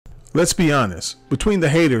Let's be honest, between the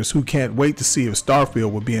haters who can't wait to see if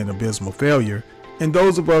Starfield will be an abysmal failure, and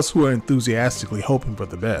those of us who are enthusiastically hoping for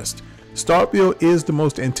the best, Starfield is the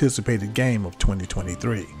most anticipated game of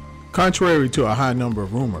 2023. Contrary to a high number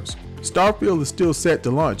of rumors, Starfield is still set to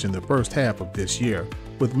launch in the first half of this year,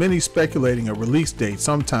 with many speculating a release date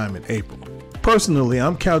sometime in April. Personally,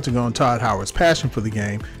 I'm counting on Todd Howard's passion for the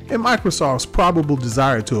game and Microsoft's probable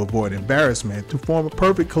desire to avoid embarrassment to form a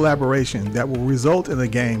perfect collaboration that will result in a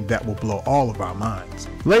game that will blow all of our minds.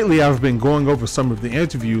 Lately, I've been going over some of the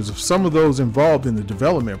interviews of some of those involved in the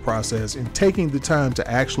development process and taking the time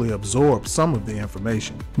to actually absorb some of the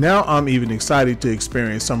information. Now I'm even excited to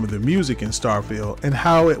experience some of the music in Starfield and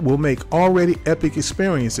how it will make already epic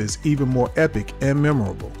experiences even more epic and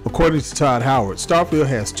memorable. According to Todd Howard, Starfield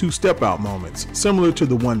has 2 step-out moments, similar to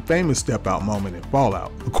the one famous step-out moment in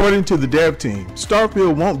Fallout. According to the dev team,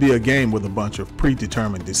 Starfield won't be a game with a bunch of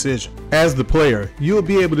predetermined decisions. As the player, you'll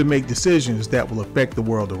be able to make decisions that will affect the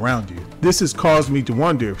world around you. This has caused me to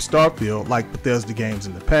wonder if Starfield, like Bethesda games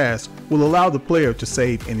in the past, will allow the player to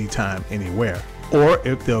save anytime, anywhere. Or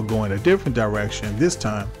if they'll go in a different direction this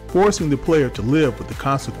time, forcing the player to live with the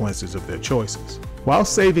consequences of their choices. While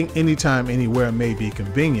saving anytime, anywhere may be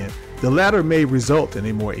convenient, the latter may result in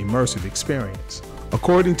a more immersive experience.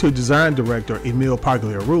 According to design director Emil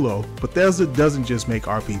Pagliarulo, Bethesda doesn't just make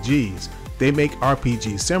RPGs, they make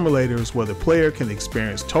RPG simulators where the player can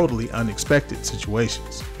experience totally unexpected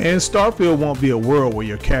situations. And Starfield won't be a world where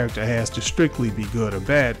your character has to strictly be good or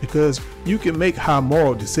bad, because you can make high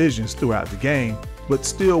moral decisions throughout the game, but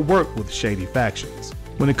still work with shady factions.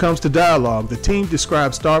 When it comes to dialogue, the team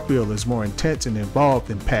describes Starfield as more intense and involved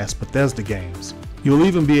than past Bethesda games. You'll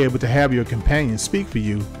even be able to have your companion speak for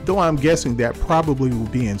you, though I'm guessing that probably will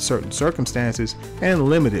be in certain circumstances and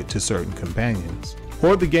limited to certain companions.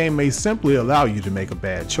 Or the game may simply allow you to make a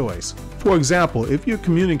bad choice. For example, if you're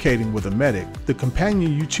communicating with a medic, the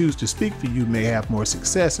companion you choose to speak for you may have more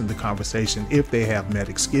success in the conversation if they have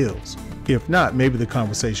medic skills. If not, maybe the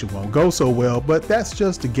conversation won't go so well, but that's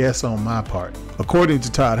just a guess on my part. According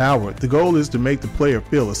to Todd Howard, the goal is to make the player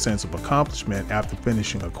feel a sense of accomplishment after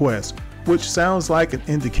finishing a quest, which sounds like an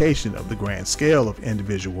indication of the grand scale of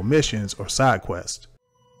individual missions or side quests.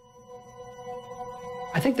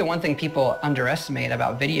 I think the one thing people underestimate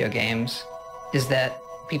about video games is that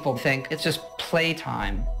people think it's just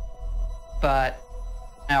playtime. But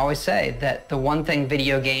I always say that the one thing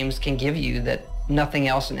video games can give you that nothing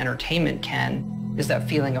else in entertainment can is that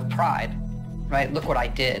feeling of pride, right? Look what I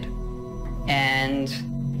did. And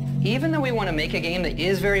even though we want to make a game that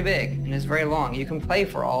is very big and is very long, you can play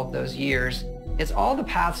for all of those years, it's all the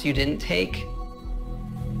paths you didn't take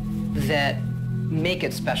that make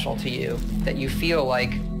it special to you, that you feel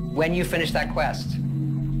like when you finish that quest,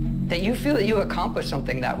 that you feel that you accomplished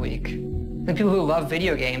something that week. And people who love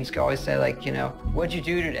video games can always say, like, you know, what'd you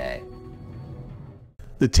do today?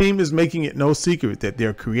 The team is making it no secret that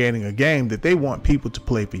they're creating a game that they want people to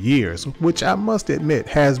play for years, which I must admit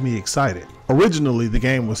has me excited. Originally, the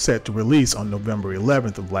game was set to release on November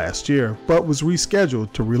 11th of last year, but was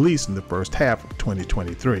rescheduled to release in the first half of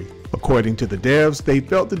 2023. According to the devs, they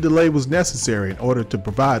felt the delay was necessary in order to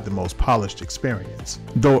provide the most polished experience.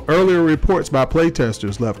 Though earlier reports by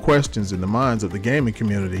playtesters left questions in the minds of the gaming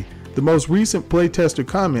community, the most recent playtester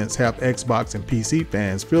comments have Xbox and PC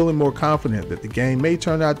fans feeling more confident that the game may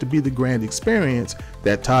turn out to be the grand experience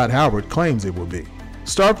that Todd Howard claims it will be.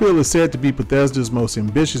 Starfield is said to be Bethesda's most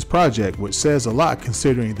ambitious project, which says a lot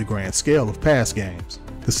considering the grand scale of past games.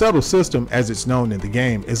 The settled system, as it's known in the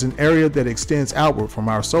game, is an area that extends outward from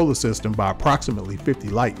our solar system by approximately 50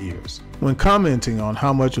 light years. When commenting on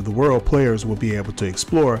how much of the world players will be able to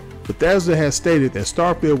explore, Bethesda has stated that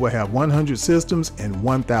Starfield will have 100 systems and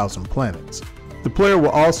 1,000 planets. The player will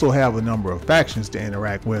also have a number of factions to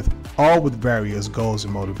interact with, all with various goals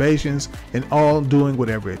and motivations, and all doing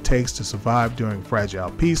whatever it takes to survive during fragile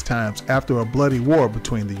peace times after a bloody war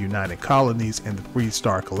between the United Colonies and the Free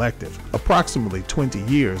Star Collective, approximately 20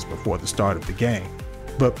 years before the start of the game.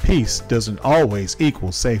 But peace doesn't always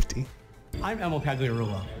equal safety. I'm Emil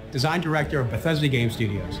Pagliarulo, Design Director of Bethesda Game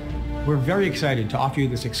Studios. We're very excited to offer you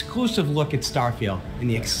this exclusive look at Starfield and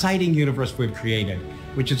the exciting universe we've created,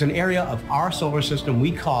 which is an area of our solar system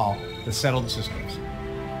we call the Settled Systems.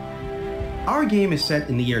 Our game is set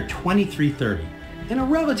in the year 2330, in a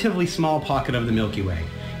relatively small pocket of the Milky Way,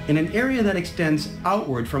 in an area that extends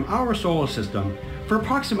outward from our solar system for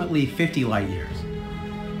approximately 50 light years.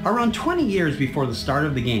 Around 20 years before the start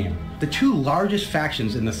of the game, the two largest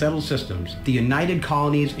factions in the Settled Systems, the United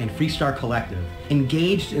Colonies and Free Star Collective,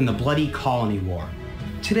 engaged in the bloody Colony War.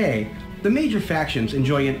 Today, the major factions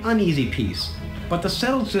enjoy an uneasy peace, but the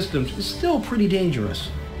Settled Systems is still pretty dangerous.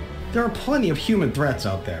 There are plenty of human threats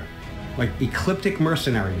out there, like ecliptic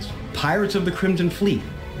mercenaries, pirates of the Crimson Fleet,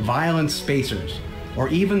 violent spacers, or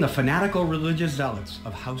even the fanatical religious zealots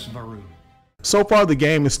of House Varun. So far, the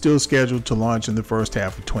game is still scheduled to launch in the first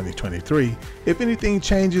half of 2023. If anything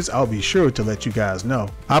changes, I'll be sure to let you guys know.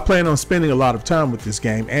 I plan on spending a lot of time with this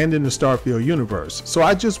game and in the Starfield universe, so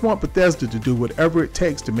I just want Bethesda to do whatever it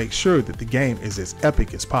takes to make sure that the game is as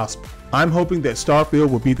epic as possible. I'm hoping that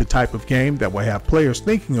Starfield will be the type of game that will have players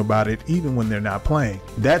thinking about it even when they're not playing.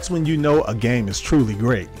 That's when you know a game is truly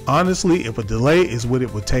great. Honestly, if a delay is what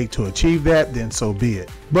it would take to achieve that, then so be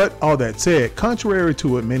it. But all that said, contrary to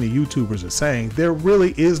what many YouTubers are saying, there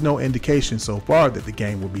really is no indication so far that the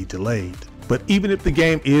game will be delayed. But even if the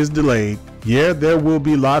game is delayed, yeah, there will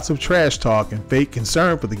be lots of trash talk and fake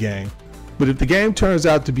concern for the game. But if the game turns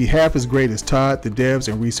out to be half as great as Todd, the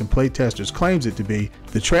devs, and recent playtesters claims it to be,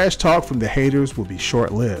 the trash talk from the haters will be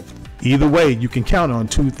short-lived. Either way, you can count on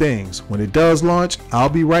two things. When it does launch, I'll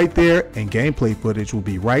be right there and gameplay footage will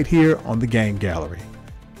be right here on the Game Gallery.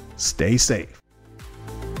 Stay safe.